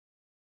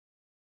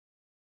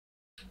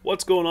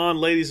What's going on,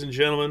 ladies and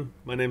gentlemen?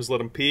 My name is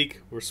Let 'em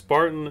Peek. We're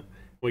Spartan.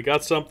 We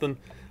got something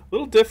a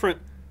little different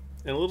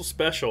and a little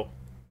special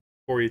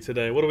for you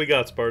today. What do we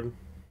got, Spartan?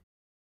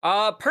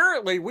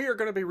 Apparently, we are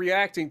going to be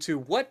reacting to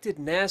what did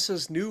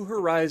NASA's New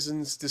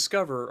Horizons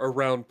discover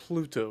around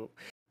Pluto?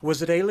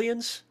 Was it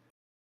aliens?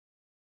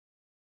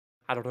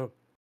 I don't know.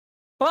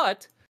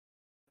 But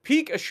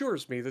Peak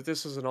assures me that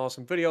this is an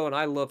awesome video and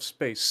I love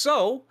space.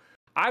 So,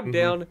 I'm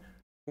down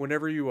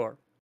whenever you are.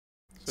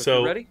 So, if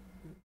you're ready?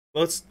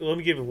 Let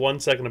me give you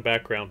 1 second of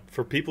background.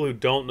 For people who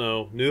don't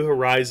know, New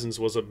Horizons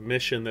was a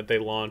mission that they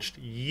launched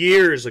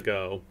years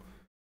ago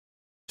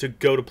to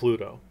go to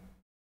Pluto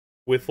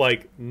with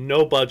like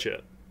no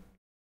budget,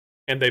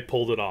 and they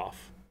pulled it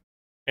off.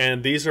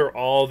 And these are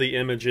all the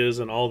images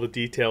and all the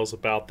details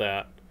about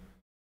that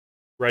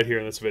right here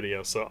in this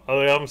video. So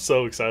I'm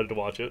so excited to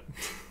watch it.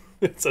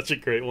 It's such a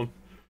great one.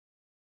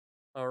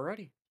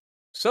 Alrighty.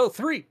 So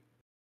 3,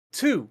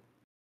 2,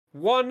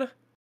 1,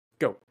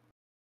 go.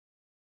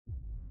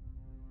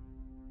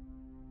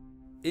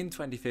 In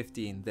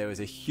 2015, there was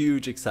a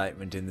huge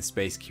excitement in the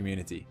space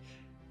community.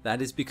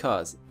 That is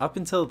because, up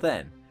until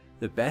then,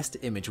 the best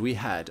image we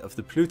had of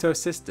the Pluto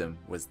system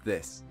was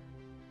this.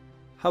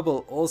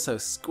 Hubble also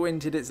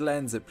squinted its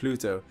lens at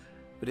Pluto,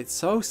 but it's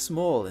so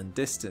small and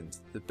distant,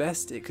 the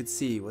best it could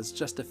see was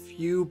just a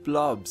few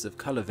blobs of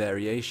colour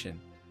variation.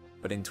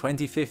 But in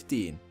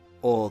 2015,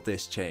 all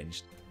this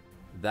changed.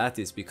 That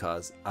is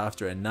because,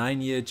 after a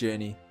 9-year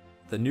journey,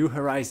 the New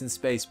Horizons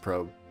space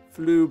probe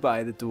flew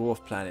by the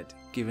dwarf planet,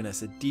 giving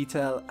us a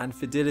detail and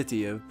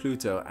fidelity of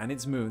Pluto and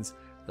its moons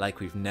like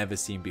we've never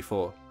seen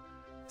before.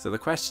 So the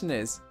question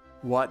is,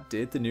 what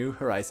did the New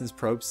Horizons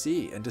probe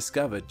see and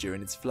discover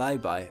during its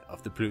flyby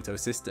of the Pluto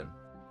system?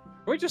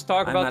 Can we just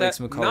talk I'm about Alex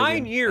that? McColgan,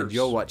 9 years. And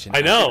you're watching.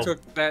 I know. It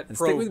took that And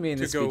probe stick with me in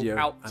to this go video,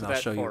 out and to I'll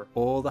that show far. you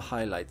all the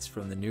highlights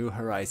from the New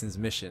Horizons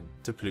mission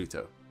to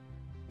Pluto.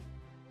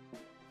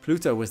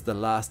 Pluto was the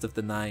last of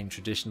the 9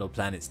 traditional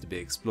planets to be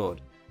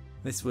explored.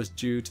 This was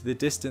due to the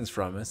distance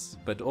from us,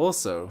 but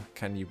also,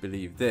 can you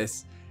believe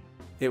this,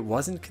 it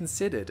wasn't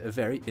considered a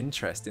very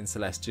interesting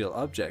celestial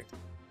object.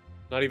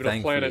 Not even a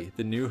Thankfully, planet.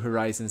 the New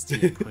Horizons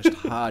team pushed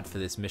hard for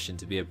this mission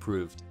to be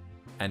approved,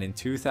 and in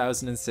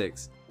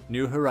 2006,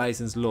 New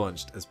Horizons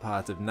launched as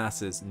part of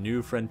NASA's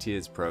New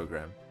Frontiers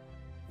program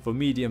for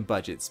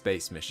medium-budget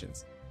space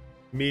missions.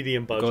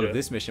 Medium The goal of budget.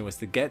 this mission was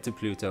to get to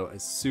Pluto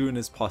as soon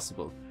as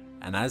possible,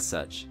 and as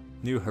such,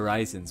 New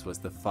Horizons was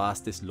the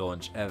fastest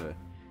launch ever,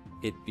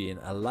 it being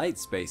a light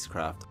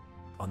spacecraft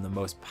on the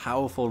most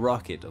powerful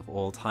rocket of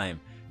all time,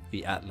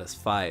 the Atlas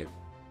V.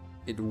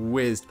 It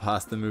whizzed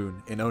past the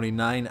moon in only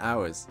 9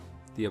 hours.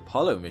 The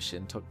Apollo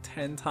mission took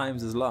 10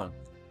 times as long.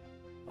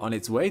 On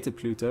its way to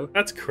Pluto,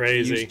 That's it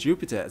crazy. used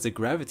Jupiter as a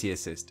gravity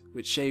assist,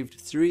 which shaved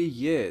 3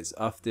 years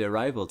off the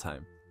arrival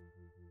time.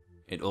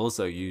 It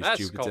also used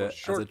That's called Jupiter a as a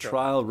shortcut.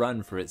 trial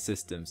run for its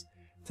systems,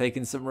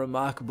 taking some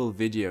remarkable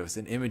videos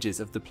and images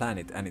of the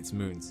planet and its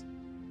moons.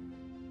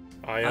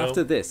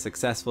 After this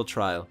successful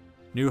trial,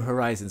 New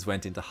Horizons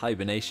went into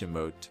hibernation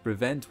mode to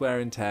prevent wear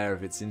and tear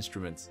of its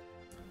instruments.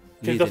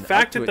 Dude, the Leading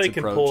fact up to that they its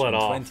can approach pull that in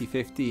off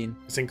 2015,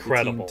 is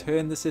incredible. The team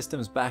turned the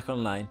systems back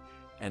online,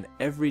 and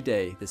every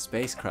day the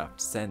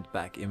spacecraft sent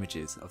back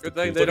images of Good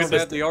the thing Pluto they don't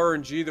have system. the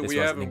RNG that This we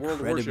was have an in World of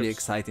incredibly Warships.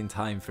 exciting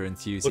time for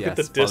enthusiasts. Look at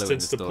the following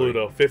distance the to story.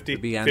 Pluto. We 50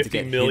 began to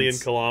get million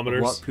hints of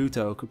kilometers. what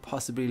Pluto could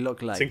possibly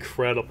look like. It's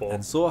incredible.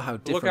 And saw how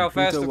different how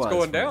fast Pluto it's was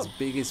going from down. its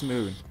biggest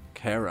moon,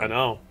 Charon. I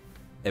know.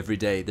 Every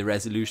day the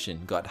resolution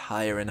got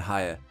higher and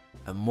higher,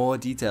 and more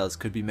details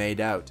could be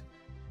made out.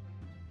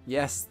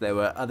 Yes, there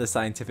were other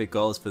scientific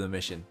goals for the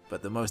mission,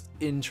 but the most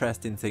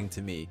interesting thing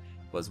to me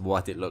was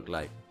what it looked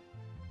like.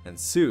 And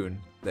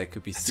soon, there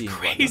could be seen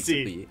what looked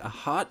crazy. to be a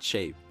heart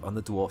shape on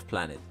the dwarf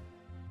planet.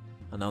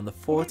 And on the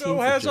 14th Pluto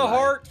of has a July,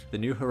 heart! the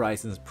New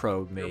Horizons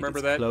probe made Remember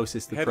its that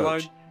closest headline?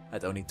 approach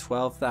at only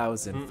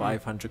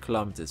 12,500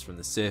 kilometers from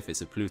the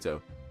surface of Pluto.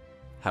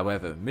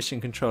 However, mission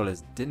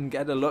controllers didn't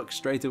get a look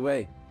straight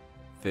away.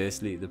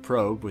 Firstly, the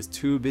probe was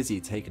too busy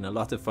taking a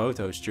lot of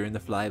photos during the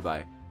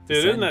flyby to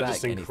Dude, send isn't that back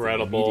just anything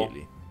incredible?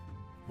 immediately.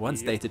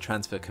 Once data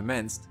transfer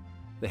commenced,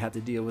 they had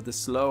to deal with a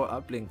slow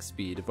uplink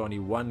speed of only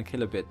 1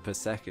 kilobit per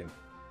second.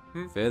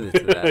 Further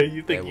to that,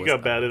 You think there you was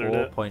got bad a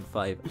internet.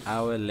 4.5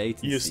 hour Used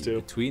latency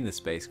to. between the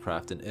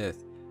spacecraft and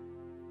Earth.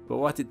 But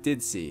what it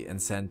did see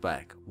and send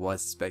back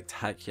was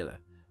spectacular.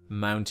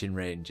 Mountain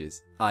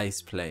ranges,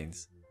 ice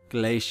plains,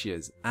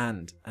 glaciers,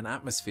 and an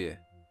atmosphere.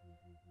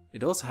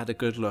 It also had a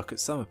good look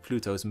at some of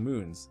Pluto's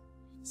moons.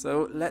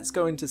 So let's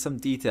go into some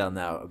detail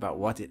now about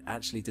what it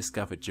actually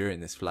discovered during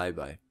this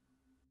flyby.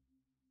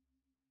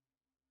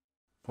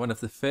 One of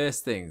the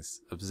first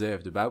things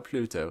observed about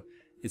Pluto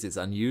is its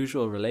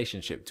unusual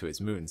relationship to its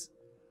moons.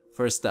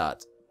 For a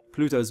start,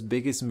 Pluto's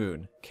biggest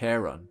moon,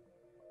 Charon,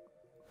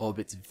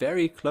 orbits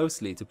very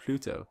closely to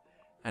Pluto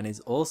and is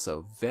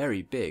also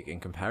very big in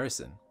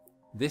comparison.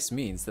 This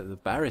means that the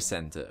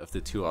barycenter of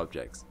the two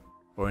objects,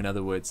 or in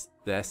other words,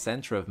 their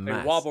center of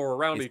mass, wobble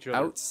around is each other.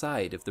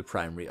 outside of the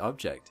primary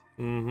object.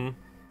 Mm-hmm.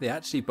 They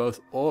actually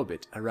both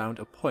orbit around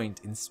a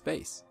point in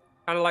space.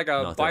 Kind of like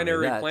a Not binary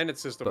only that, planet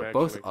system, but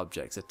actually. both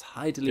objects are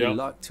tidally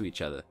locked to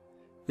each other.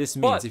 This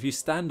means But if you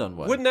stand on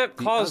one, wouldn't that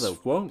the cause, other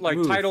won't like,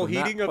 move tidal from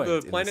that heating of point the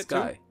in planet, too?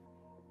 sky.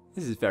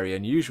 This is very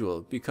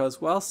unusual,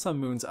 because while some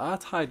moons are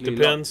tidally locked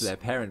Depends. to their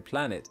parent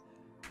planet,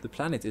 the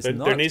planet is There,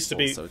 not there needs to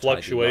be also tidally locked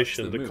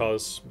fluctuation to to the moon.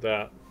 cause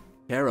that.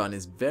 Charon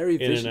is very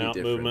In and visually out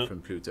different movement.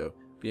 from Pluto,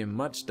 being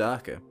much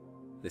darker.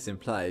 This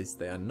implies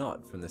they are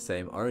not from the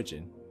same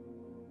origin.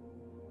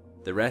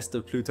 The rest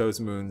of Pluto's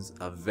moons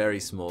are very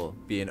small,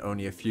 being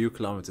only a few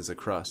kilometers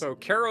across. So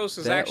Keros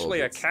is Their actually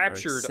a orbits are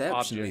captured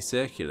exceptionally object.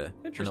 circular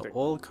and Interesting. are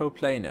all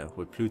coplanar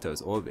with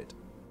Pluto's orbit.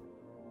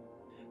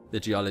 The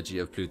geology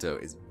of Pluto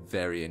is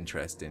very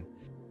interesting.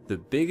 The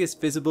biggest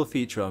visible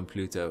feature on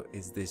Pluto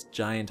is this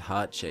giant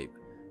heart shape,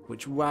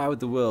 which wowed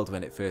the world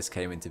when it first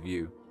came into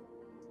view.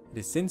 It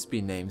has since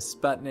been named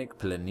Sputnik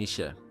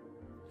Planitia.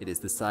 It is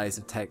the size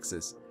of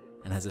Texas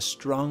and has a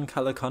strong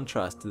color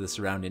contrast to the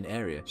surrounding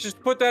area. Just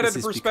put that This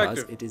into is because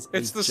perspective. it is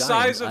It's a the giant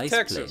size of ice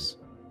Texas.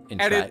 plane.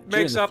 In And fact, it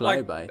makes during up the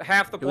like flyby,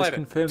 half the it was planet.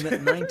 confirmed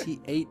that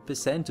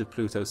 98% of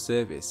Pluto's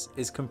surface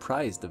is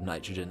comprised of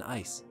nitrogen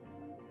ice.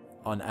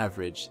 On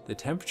average, the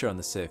temperature on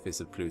the surface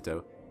of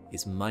Pluto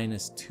is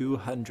minus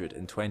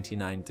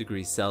 229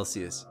 degrees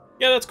Celsius,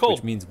 Yeah, that's cold.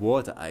 which means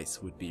water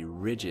ice would be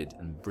rigid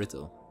and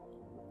brittle.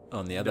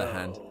 On the other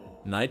hand,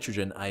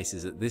 nitrogen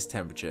ices at this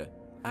temperature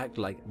act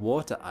like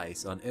water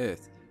ice on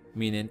Earth,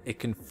 meaning it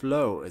can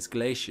flow as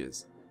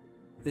glaciers.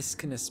 This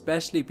can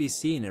especially be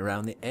seen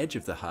around the edge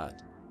of the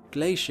heart,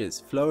 glaciers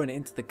flowing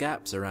into the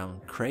gaps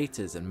around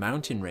craters and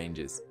mountain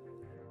ranges.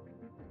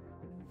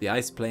 The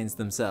ice plains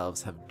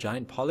themselves have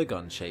giant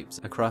polygon shapes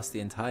across the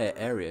entire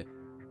area.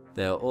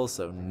 There are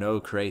also no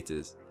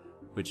craters,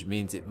 which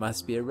means it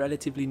must be a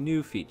relatively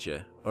new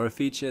feature, or a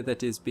feature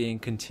that is being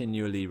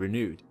continually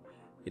renewed.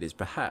 It is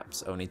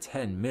perhaps only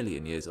 10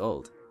 million years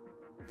old.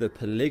 The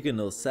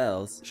polygonal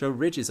cells show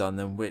ridges on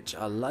them which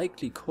are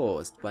likely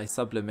caused by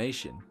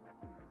sublimation,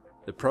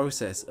 the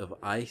process of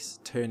ice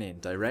turning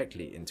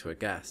directly into a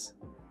gas.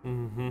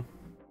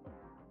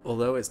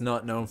 Although it's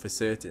not known for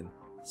certain,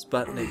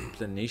 Sputnik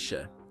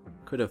Planitia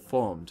could have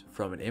formed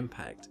from an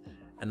impact,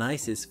 and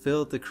ices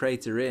filled the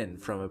crater in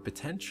from a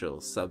potential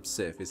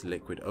subsurface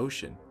liquid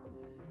ocean.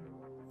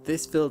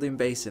 This filled-in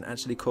basin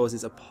actually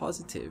causes a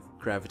positive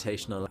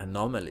gravitational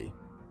anomaly.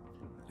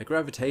 A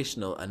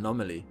gravitational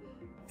anomaly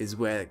is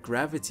where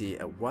gravity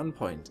at one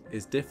point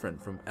is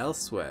different from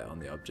elsewhere on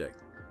the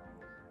object.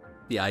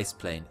 The ice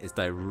plane is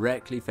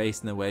directly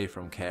facing away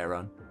from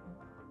Charon,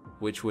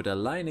 which would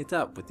align it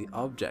up with the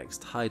object's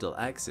tidal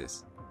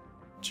axis.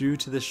 Due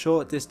to the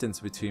short distance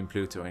between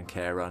Pluto and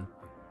Charon,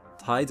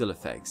 tidal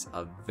effects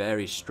are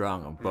very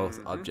strong on both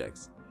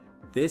objects.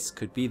 This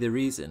could be the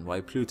reason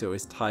why Pluto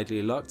is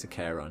tidally locked to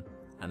Charon,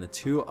 and the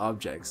two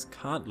objects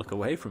can't look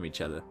away from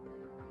each other.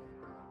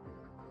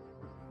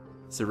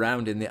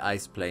 Surrounding the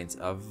ice plains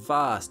are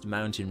vast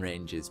mountain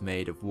ranges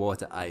made of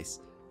water ice,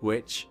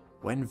 which,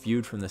 when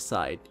viewed from the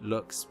side,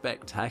 look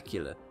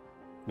spectacular.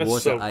 That's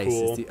Water so ice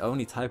cool. is the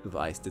only type of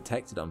ice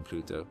detected on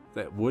Pluto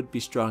that would be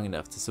strong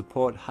enough to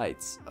support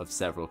heights of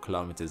several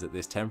kilometers at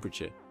this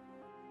temperature.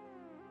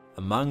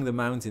 Among the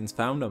mountains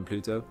found on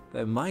Pluto,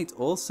 there might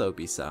also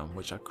be some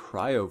which are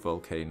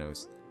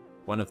cryovolcanoes,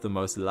 one of the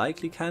most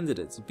likely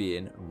candidates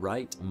being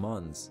Right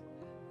Mons.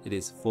 It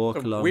is 4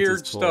 Some kilometers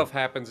weird tall, stuff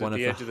happens at one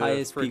the of edge the of the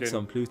highest peaks friggin'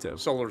 on Pluto,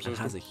 solar and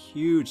system. has a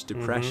huge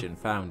depression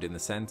found in the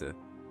center.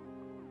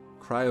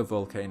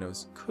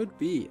 Cryovolcanoes could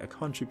be a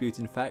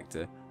contributing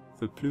factor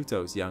for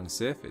Pluto's young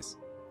surface.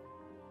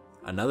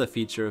 Another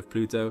feature of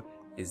Pluto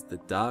is the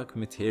dark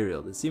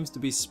material that seems to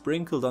be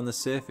sprinkled on the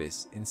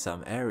surface in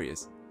some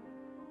areas.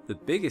 The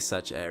biggest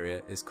such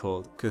area is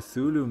called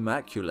Cthulhu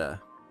Macula.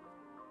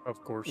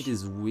 Of course. It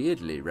is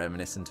weirdly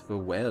reminiscent of a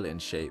whale in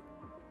shape,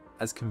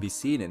 as can be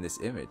seen in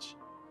this image.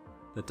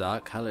 The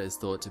dark color is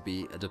thought to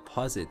be a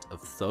deposit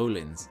of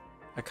tholins,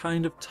 a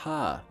kind of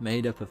tar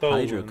made up of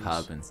Tholins.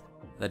 hydrocarbons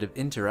that have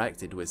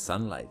interacted with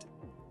sunlight.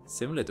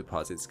 Similar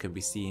deposits can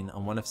be seen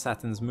on one of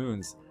Saturn's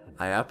moons,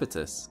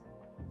 Iapetus,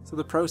 so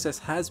the process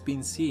has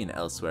been seen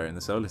elsewhere in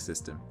the solar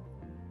system.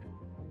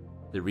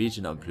 The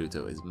region on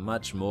Pluto is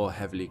much more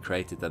heavily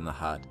cratered than the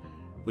heart,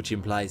 which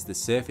implies the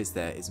surface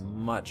there is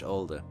much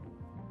older.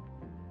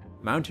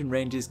 Mountain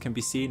ranges can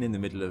be seen in the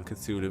middle of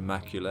Cthulhu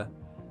Macula,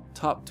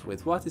 topped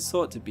with what is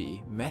thought to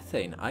be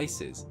methane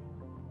ices.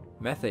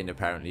 Methane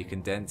apparently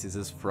condenses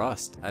as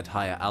frost at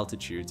higher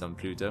altitudes on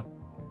Pluto.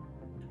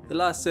 The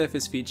last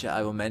surface feature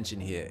I will mention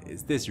here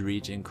is this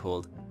region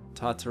called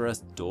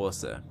Tartarus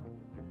Dorsa.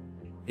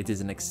 It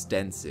is an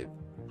extensive,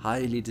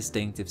 highly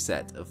distinctive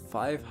set of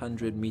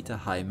 500-meter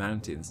high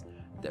mountains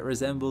that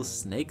resemble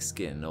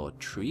snakeskin or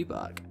tree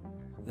bark.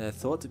 They are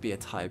thought to be a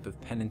type of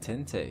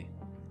penitente.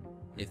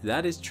 If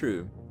that is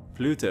true,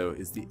 Pluto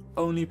is the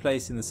only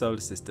place in the solar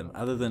system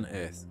other than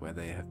Earth where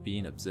they have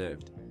been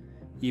observed.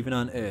 Even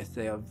on Earth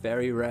they are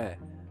very rare,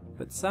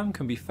 but some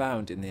can be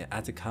found in the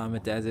Atacama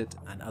Desert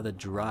and other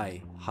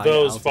dry, high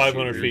Those altitude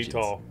 500 feet regions.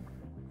 tall.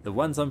 The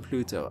ones on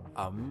Pluto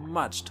are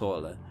much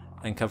taller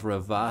and cover a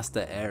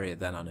vaster area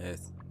than on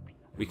Earth,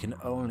 We can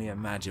only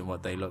imagine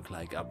what they look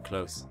like up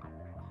close.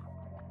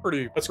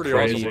 That's pretty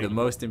crazy. awesome. The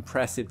most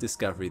impressive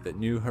discovery that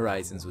New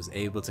Horizons was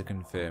able to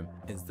confirm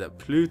is that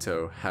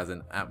Pluto has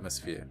an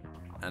atmosphere.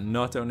 And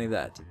not only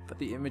that, but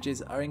the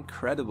images are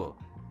incredible.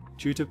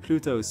 Due to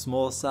Pluto's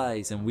small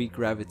size and weak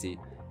gravity,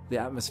 the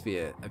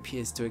atmosphere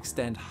appears to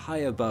extend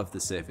high above the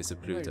surface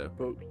of Pluto. Right,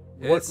 but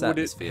what Earth's would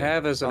it atmosphere,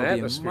 have as an while being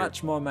atmosphere?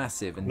 much more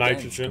massive and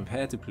Nitrogen, dense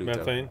compared to Pluto,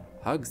 methane.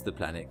 hugs the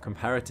planet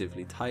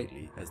comparatively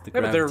tightly as the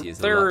Yeah, but gravity is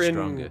a they're lot in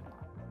stronger.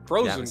 The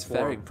frozen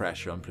atmospheric form.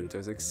 pressure on Pluto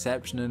is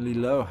exceptionally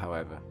low,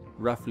 however,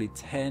 roughly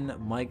 10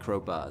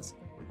 microbars,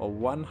 or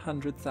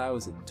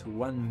 100,000 to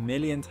 1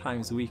 million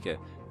times weaker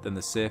than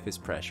the surface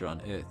pressure on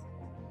Earth.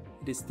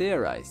 It is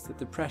theorized that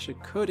the pressure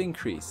could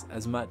increase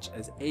as much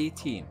as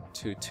 18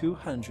 to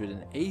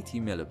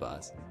 280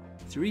 millibars,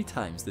 3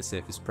 times the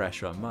surface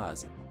pressure on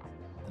Mars,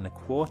 and a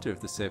quarter of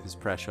the surface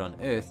pressure on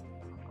Earth.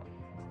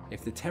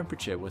 If the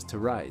temperature was to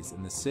rise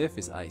and the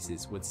surface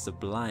ices would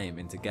sublime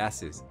into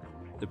gases,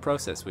 the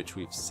process which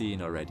we've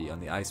seen already on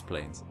the ice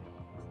plains.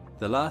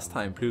 The last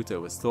time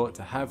Pluto was thought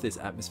to have this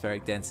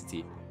atmospheric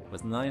density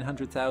was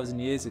 900,000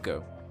 years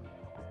ago.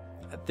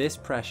 At this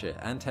pressure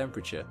and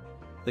temperature,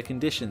 the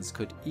conditions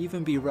could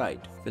even be right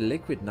for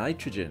liquid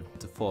nitrogen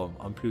to form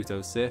on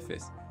Pluto's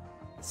surface.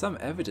 Some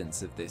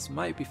evidence of this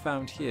might be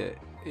found here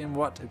in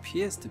what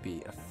appears to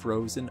be a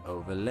frozen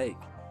over lake.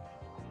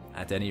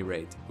 At any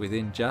rate,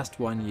 within just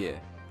 1 year,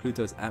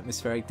 Pluto's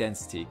atmospheric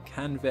density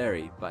can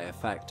vary by a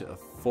factor of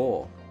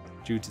 4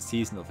 due to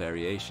seasonal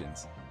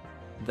variations.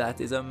 That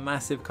is a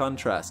massive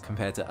contrast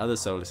compared to other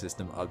solar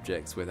system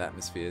objects with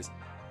atmospheres,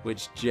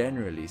 which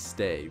generally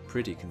stay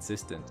pretty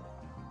consistent.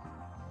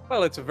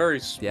 Well, it's a very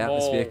small The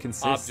atmosphere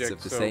consists object,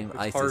 of the so same it's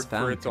ice hard as for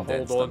found it to hold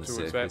condensed on on the to its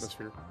surface.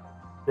 atmosphere.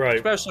 Right.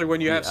 Especially when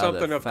you have The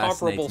something other of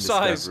comparable fascinating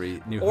size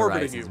discovery New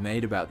orbiting Horizons you.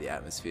 made about the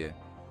atmosphere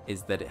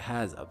is that it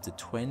has up to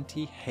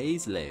 20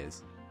 haze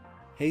layers.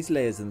 Haze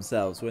layers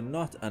themselves were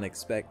not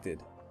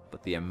unexpected,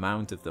 but the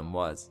amount of them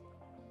was.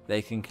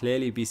 They can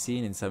clearly be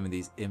seen in some of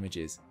these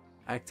images,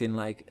 acting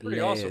like Pretty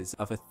layers awesome.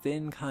 of a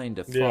thin kind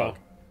of Yeah.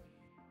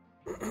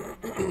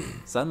 fog.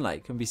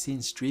 Sunlight can be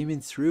seen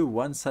streaming through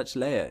one such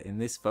layer in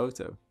this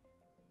photo.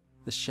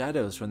 The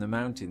shadows from the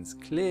mountains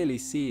clearly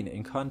seen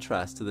in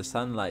contrast to the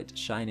sunlight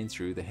shining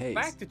through the The haze.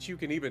 fact that you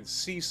can even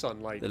see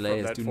sunlight The from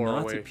layers that do far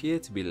not away. appear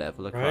to be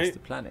level across Right. the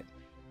planet.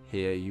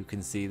 Here you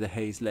can see the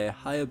haze layer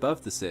high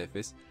above the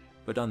surface,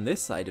 but on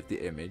this side of the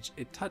image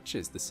it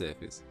touches the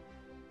surface.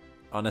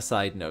 On a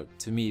side note,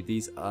 to me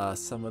these are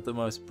some of the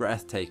most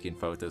breathtaking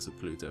photos of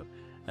Pluto,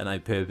 and I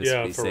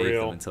purposefully for saved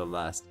real. them until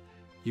last.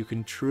 You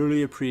can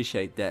truly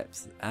appreciate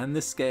depth and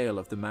the scale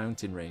of the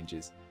mountain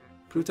ranges.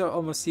 Pluto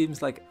almost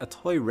seems like a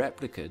toy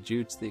replica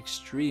due to the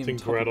extreme It's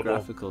incredible.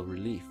 topographical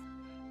relief.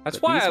 That's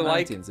But why these I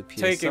like mountains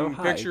appear taking so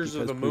high pictures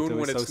of because the moon Pluto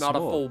when is it's so not a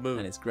small, full moon.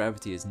 and its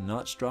gravity is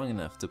not strong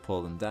enough to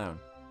pull them down.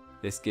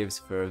 This gives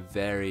for a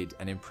varied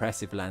and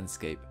impressive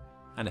landscape,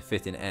 and a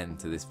fitting end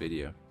to this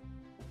video.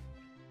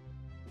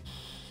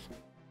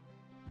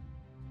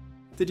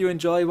 Did you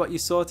enjoy what you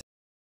saw?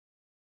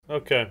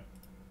 Okay.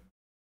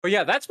 But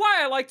yeah, that's why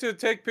I like to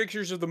take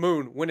pictures of the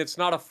moon when it's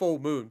not a full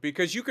moon,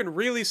 because you can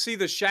really see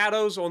the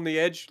shadows on the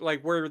edge,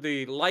 like where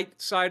the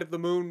light side of the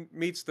moon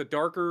meets the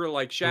darker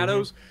like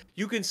shadows.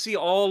 You can see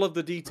all of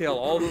the detail,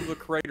 all of the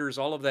craters,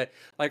 all of that.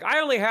 Like I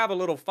only have a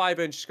little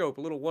 5-inch scope,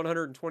 a little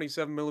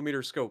 127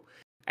 millimeter scope,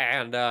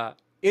 and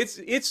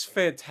it's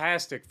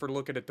fantastic for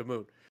looking at the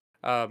moon.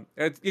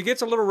 It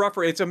gets a little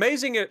rougher. It's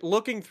amazing at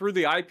looking through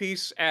the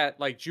eyepiece at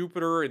like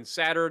Jupiter and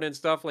Saturn and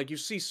stuff. Like you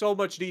see so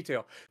much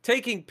detail.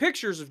 Taking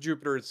pictures of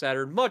Jupiter and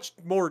Saturn, much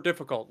more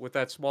difficult with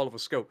that small of a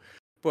scope.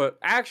 But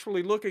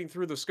actually looking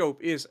through the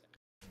scope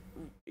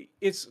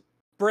it's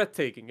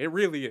breathtaking. It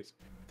really is.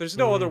 There's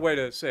no other way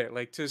to say it.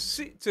 Like to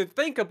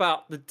think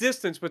about the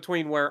distance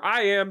between where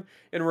I am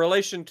in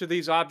relation to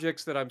these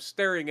objects that I'm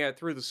staring at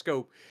through the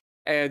scope,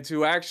 and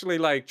to actually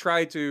like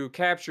try to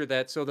capture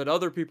that so that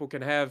other people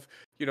can have,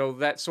 you know,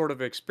 that sort of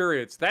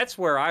experience. That's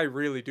where I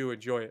really do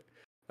enjoy it.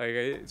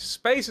 Like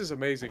space is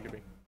amazing to me.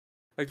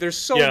 Like there's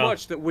so Yeah.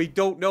 much that we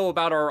don't know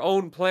about our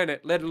own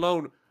planet, let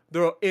alone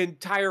the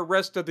entire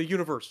rest of the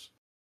universe.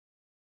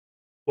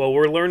 Well,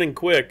 we're learning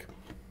quick,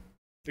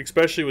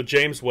 especially with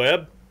James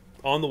Webb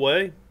on the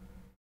way.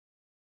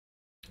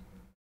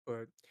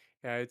 But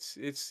yeah,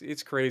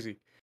 it's crazy.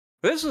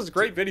 This was a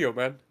great video,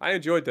 man. I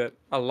enjoyed that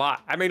a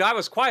lot. I mean, I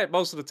was quiet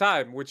most of the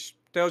time, which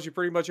tells you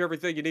pretty much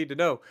everything you need to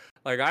know.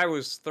 Like, I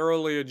was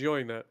thoroughly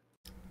enjoying that.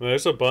 Well,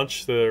 there's a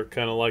bunch that are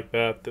kind of like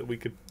that we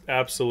could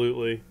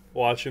absolutely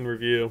watch and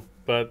review.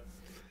 But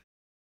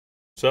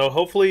so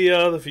hopefully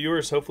the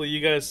viewers, hopefully you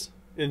guys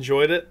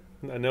enjoyed it.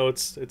 I know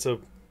it's a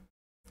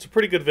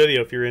pretty good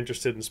video if you're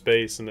interested in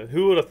space. And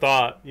who would have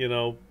thought, you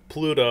know,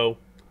 Pluto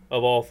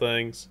of all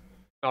things,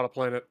 Not a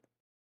planet.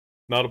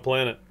 not a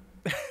planet.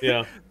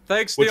 Yeah.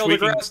 Thanks, Which Neil we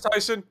can- deGrasse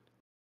Tyson.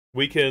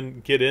 We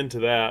can get into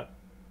that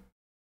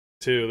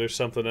too. There's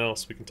something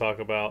else we can talk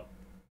about.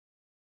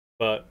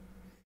 But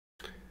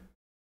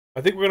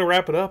I think we're going to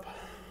wrap it up.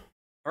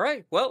 All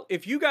right. Well,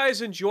 if you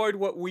guys enjoyed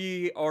what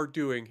we are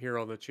doing here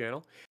on the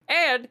channel,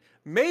 and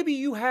maybe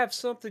you have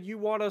something you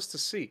want us to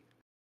see,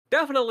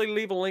 definitely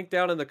leave a link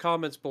down in the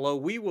comments below.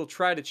 We will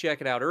try to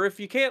check it out. Or if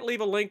you can't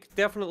leave a link,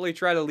 definitely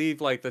try to leave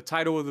like the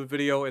title of the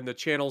video and the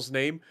channel's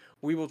name.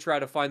 We will try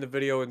to find the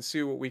video and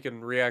see what we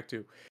can react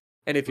to.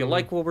 And if you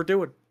like what we're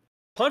doing,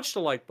 punch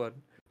the like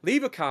button,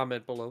 leave a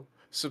comment below,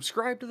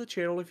 subscribe to the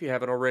channel if you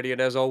haven't already,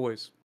 and as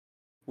always,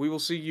 we will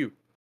see you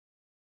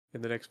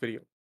in the next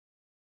video.